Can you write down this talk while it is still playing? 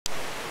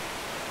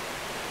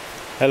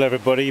Hello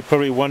everybody, you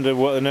probably wonder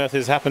what on earth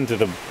has happened to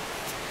them.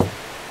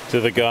 To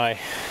the guy.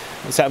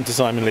 What's happened to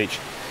Simon Leach?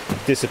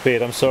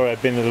 Disappeared. I'm sorry,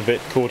 I've been a little bit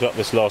caught up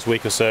this last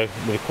week or so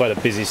with quite a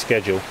busy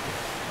schedule.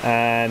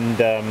 And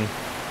I'm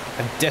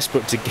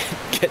desperate to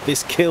get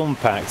this kiln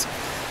packed.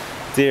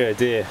 Dear, oh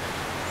dear.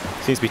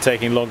 Seems to be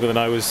taking longer than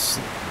I was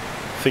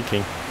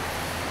thinking.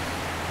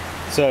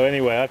 So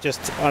anyway,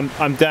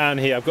 I'm down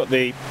here. I've got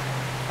the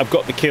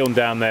kiln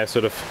down there,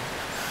 sort of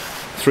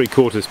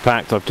 3/4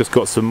 packed. I've just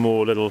got some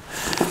more little,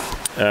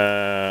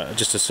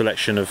 just a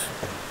selection of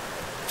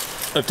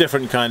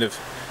different kind of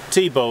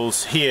tea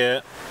bowls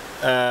here.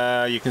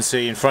 You can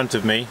see in front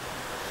of me,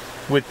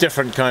 with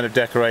different kind of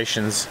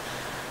decorations,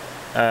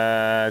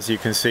 as you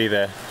can see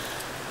there.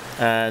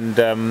 And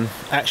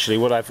actually,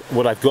 what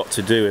I've got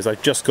to do is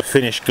I've just got to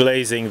finish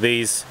glazing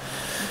these.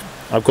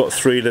 I've got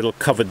three little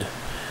covered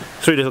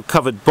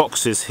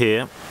boxes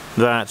here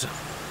that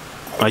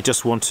I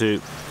just want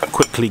to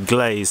quickly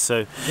glaze.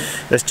 So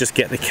let's just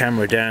get the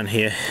camera down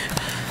here.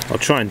 I'll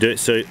try and do it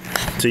so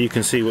you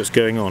can see what's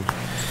going on,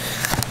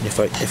 if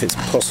it's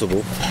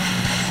possible.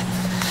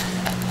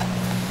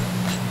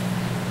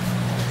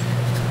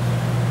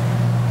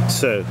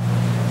 So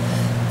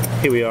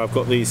here we are. I've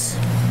got these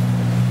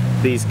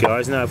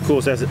guys. Now, of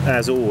course,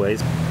 as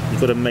always, you've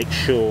got to make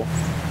sure.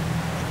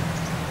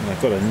 I've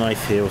got a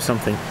knife here or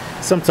something.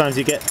 Sometimes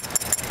you get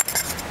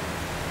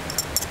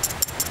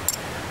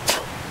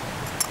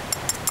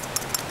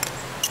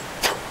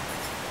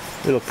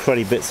little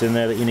cruddy bits in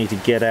there that you need to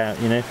get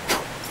out, you know.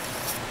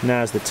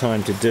 Now's the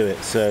time to do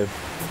it. So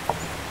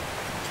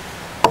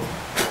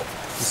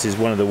this is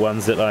one of the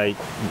ones that I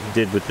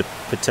did with the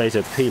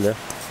potato peeler.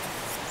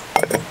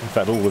 In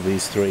fact, all of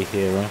these three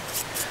here are.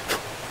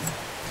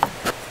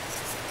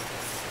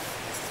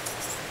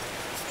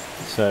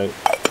 So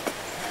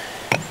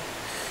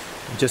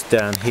just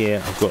down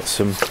here I've got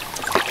some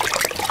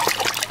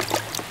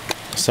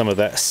of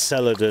that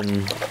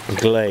Celadon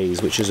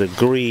glaze, which is a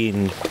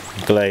green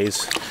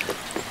glaze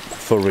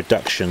for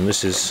reduction.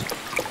 This is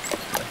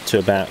to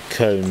about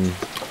cone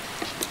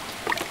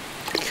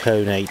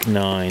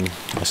 8-9,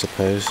 I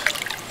suppose.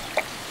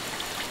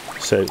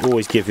 So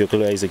always give your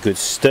glaze a good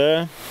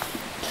stir.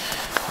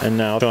 And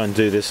now I'll try and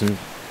do this and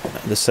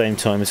at the same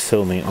time as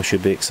filming it, which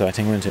should be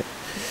exciting, won't it?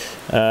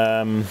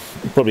 You'll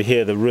probably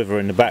hear the river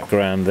in the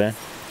background there.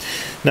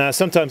 Now,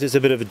 sometimes it's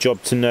a bit of a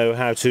job to know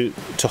how to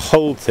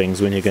hold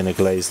things when you're going to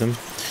glaze them.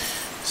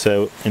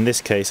 So in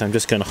this case, I'm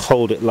just going to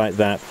hold it like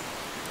that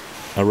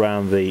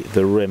around the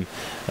rim,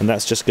 and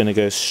that's just going to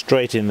go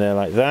straight in there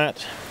like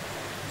that,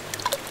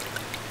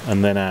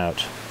 and then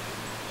out.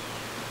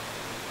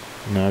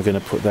 Now I'm going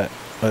to put that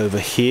over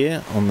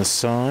here on the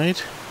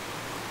side,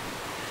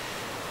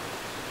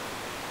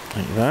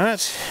 like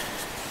that.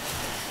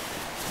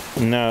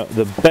 Now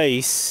the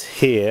base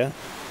here,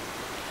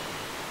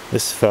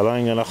 this fella,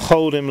 I'm going to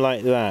hold him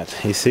like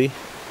that, you see?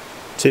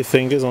 2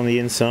 fingers on the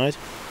inside,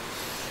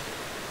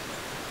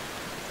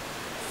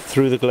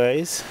 through the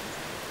glaze,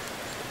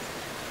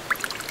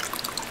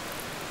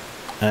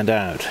 and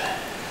out.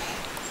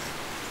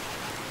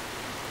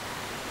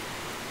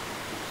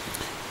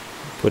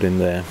 Put him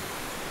there.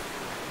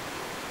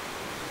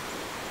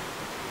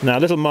 Now,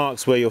 little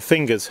marks where your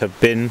fingers have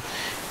been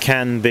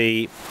can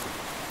be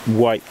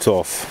wiped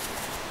off.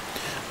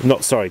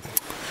 Not, sorry,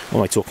 what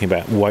am I talking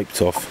about?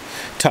 Wiped off.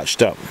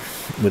 Touched up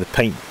with a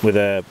paint, with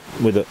a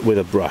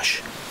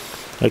brush.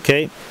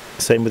 Okay,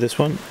 same with this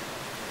one.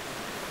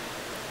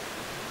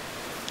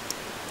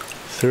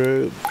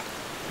 Through.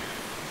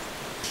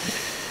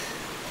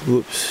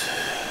 Whoops.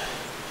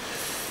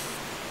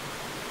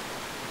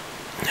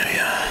 There we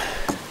are.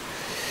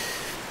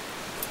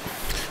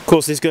 Of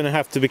course, it's going to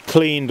have to be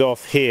cleaned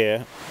off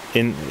here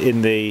in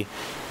the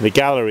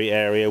gallery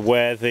area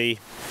where the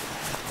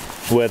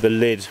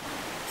lid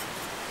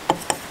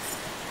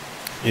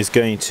is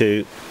going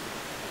to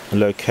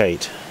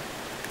locate.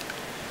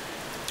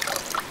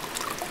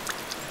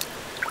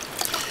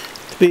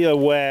 Be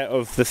aware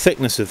of the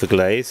thickness of the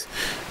glaze,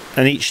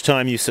 and each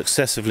time you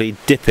successively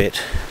dip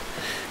it,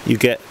 you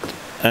get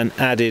an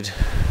added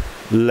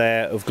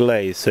layer of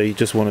glaze, so you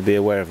just want to be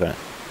aware of that.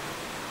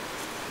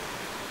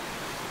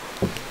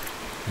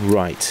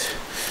 Right.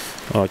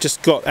 Oh, I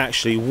just got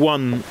actually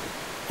one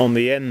on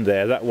the end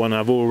there. That one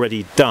I've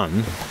already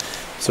done,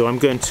 so I'm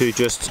going to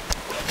just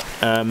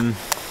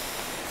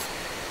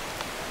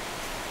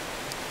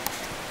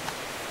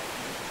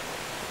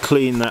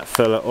clean that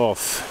fella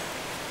off,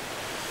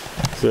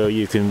 so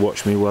you can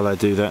watch me while I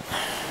do that.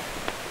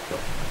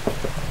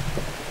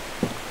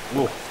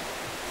 Oh,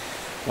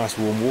 nice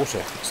warm water,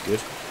 that's good.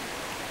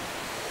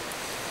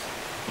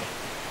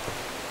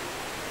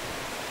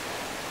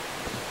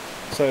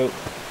 So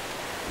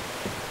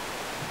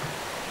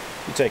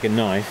you take a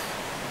knife.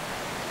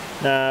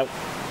 Now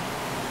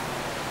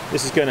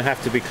this is going to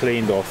have to be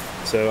cleaned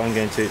off, so I'm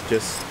going to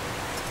just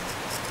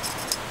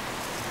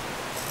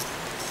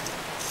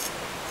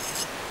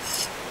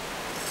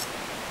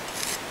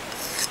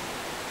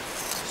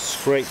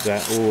scrape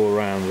that all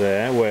around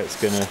there where it's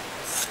going to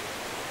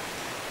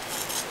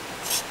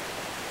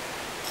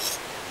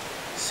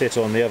sit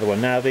on the other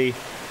one. Now the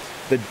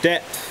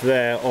depth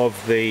there of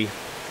the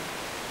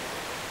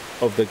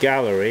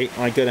gallery,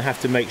 I'm going to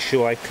have to make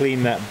sure I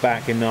clean that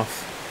back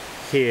enough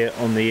here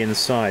on the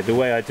inside. The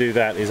way I do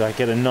that is I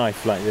get a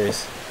knife like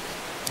this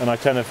and I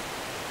kind of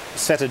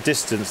set a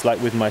distance like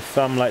with my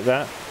thumb like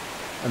that,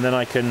 and then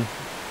I can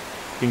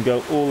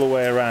go all the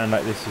way around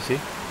like this, you see.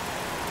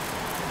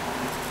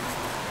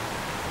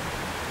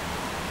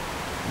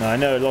 Now I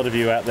know a lot of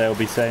you out there will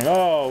be saying,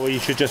 oh well, you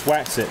should just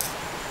wax it,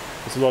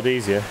 it's a lot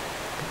easier.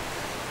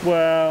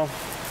 Well,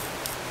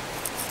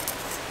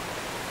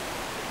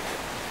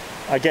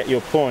 I get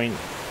your point.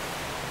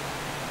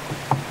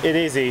 It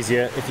is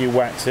easier if you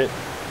wax it,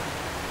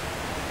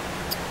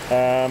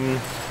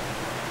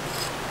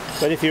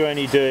 but if you're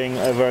only doing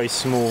a very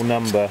small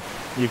number,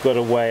 you've got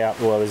to weigh up,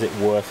 well, is it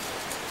worth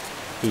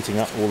heating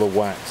up all the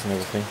wax and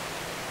everything.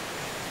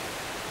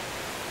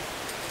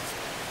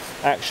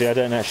 Actually, I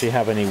don't actually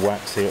have any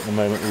wax here at the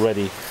moment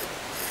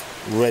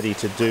ready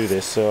to do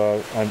this,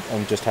 so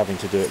I'm just having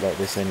to do it like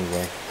this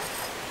anyway.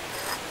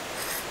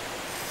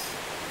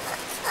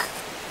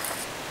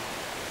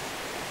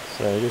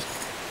 So just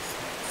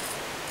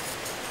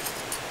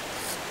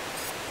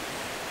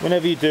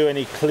whenever you do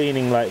any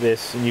cleaning like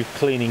this and you're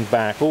cleaning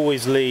back,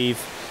 always leave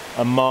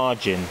a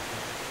margin.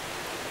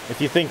 If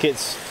you think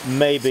it's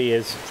maybe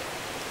as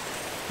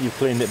you've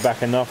cleaned it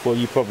back enough, well,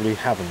 you probably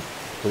haven't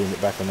cleaned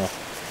it back enough.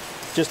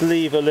 Just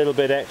leave a little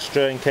bit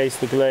extra in case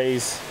the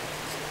glaze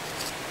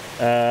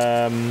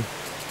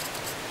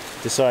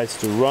decides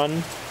to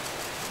run.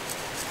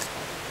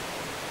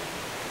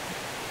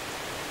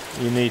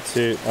 You need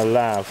to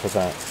allow for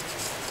that.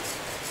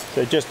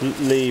 So just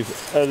leave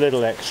a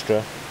little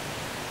extra.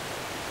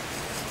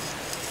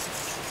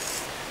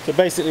 So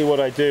basically what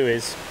I do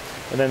is,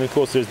 and then of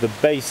course there's the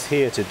base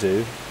here to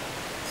do.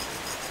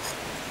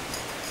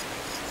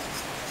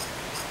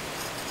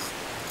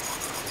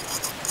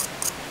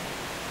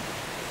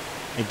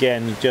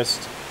 Again, you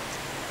just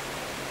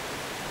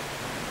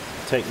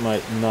take my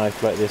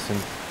knife like this and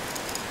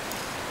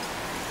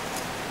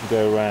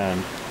go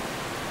around.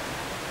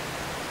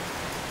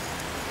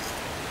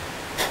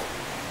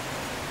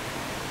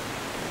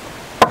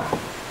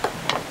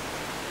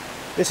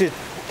 This is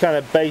kind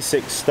of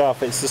basic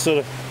stuff. It's the sort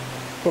of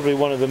probably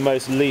one of the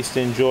most least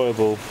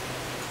enjoyable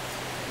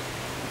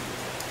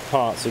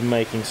parts of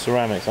making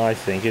ceramics, I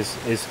think, is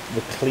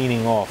the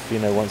cleaning off, you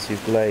know, once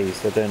you've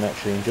glazed. I don't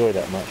actually enjoy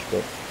that much,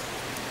 but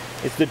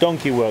it's the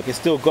donkey work. It's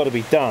still got to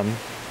be done,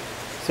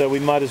 so we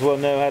might as well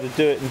know how to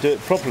do it and do it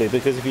properly,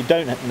 because if you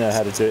don't know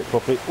how to do it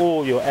properly,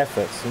 all your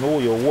efforts and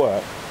all your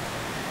work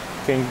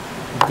can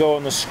go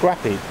on the scrap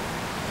heap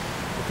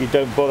if you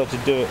don't bother to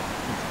do it,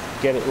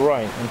 get it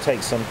right and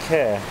take some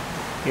care.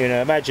 You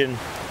know, imagine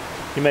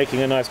you're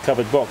making a nice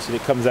covered box and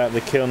it comes out of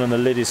the kiln and the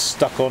lid is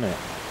stuck on it,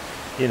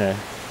 you know.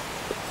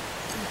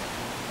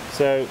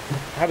 So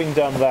having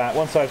done that,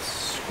 once I've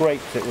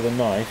scraped it with a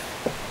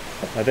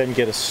knife, I then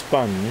get a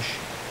sponge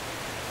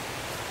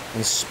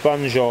and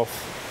sponge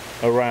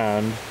off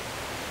around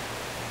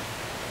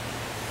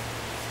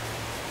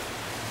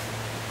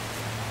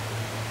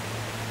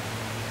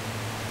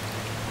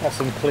have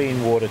some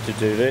clean water to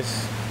do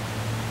this.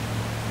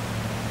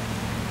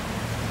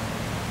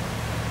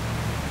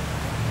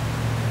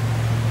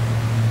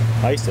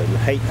 I used to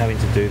hate having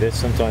to do this.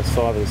 Sometimes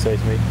Father would say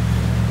to me,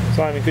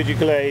 Simon, could you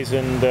glaze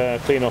and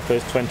clean off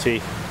those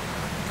 20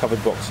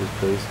 covered boxes,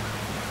 please?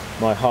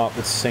 My heart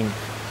would sink.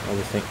 I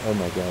would think, oh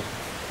my God.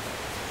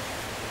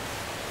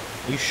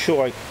 Are you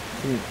sure I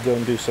couldn't go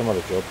and do some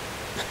other job?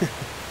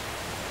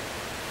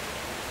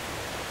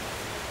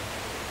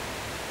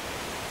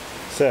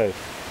 So,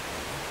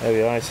 there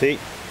we are, see.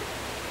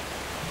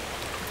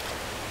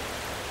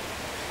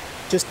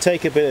 Just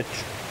take a bit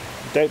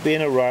of, don't be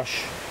in a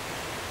rush.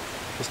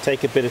 Just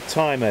take a bit of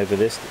time over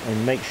this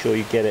and make sure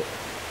you get it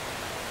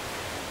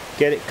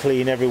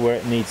clean everywhere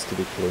it needs to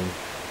be clean,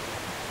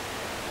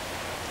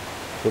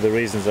 for the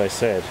reasons I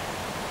said.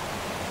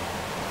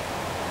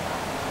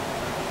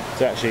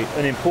 It's actually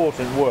an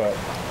important work.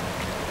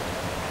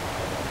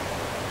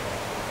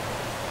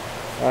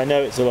 I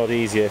know it's a lot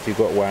easier if you've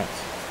got wax.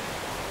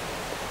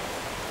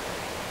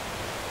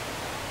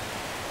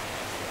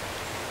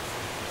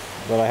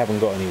 But I haven't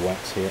got any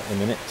wax here at the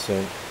minute,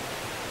 so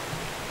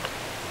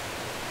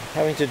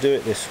having to do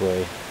it this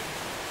way.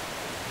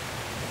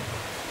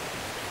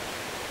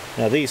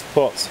 Now these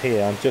pots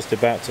here, I'm just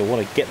about to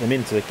want to get them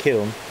into the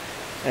kiln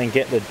and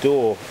get the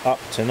door up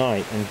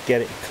tonight and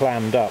get it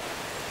clammed up,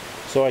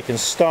 so I can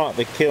start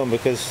the kiln,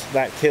 because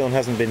that kiln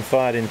hasn't been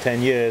fired in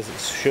 10 years.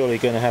 It's surely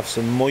going to have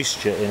some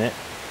moisture in it,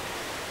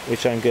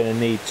 which I'm going to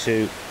need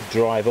to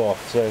drive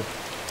off. So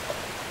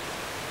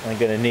I'm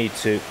going to need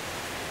to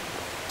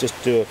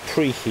just do a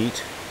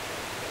preheat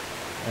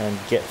and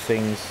get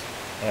things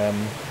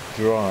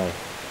dry.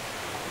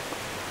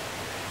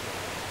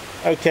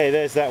 Okay,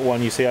 there's that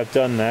one. You see I've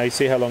done now. You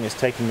see how long it's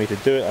taken me to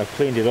do it. I've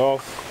cleaned it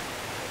off.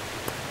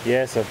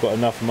 Yes, I've got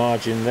enough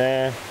margin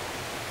there.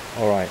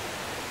 Alright,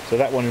 so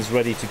that one is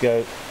ready to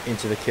go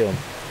into the kiln.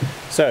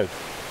 So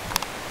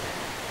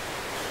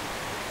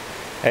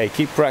Hey,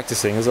 keep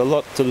practicing, there's a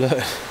lot to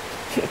learn.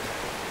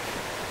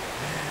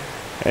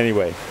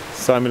 Anyway,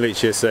 Simon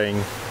Leach here saying,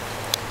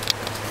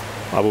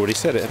 I've already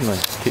said it, haven't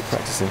I? Keep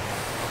practicing.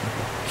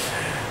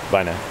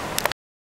 Bye now.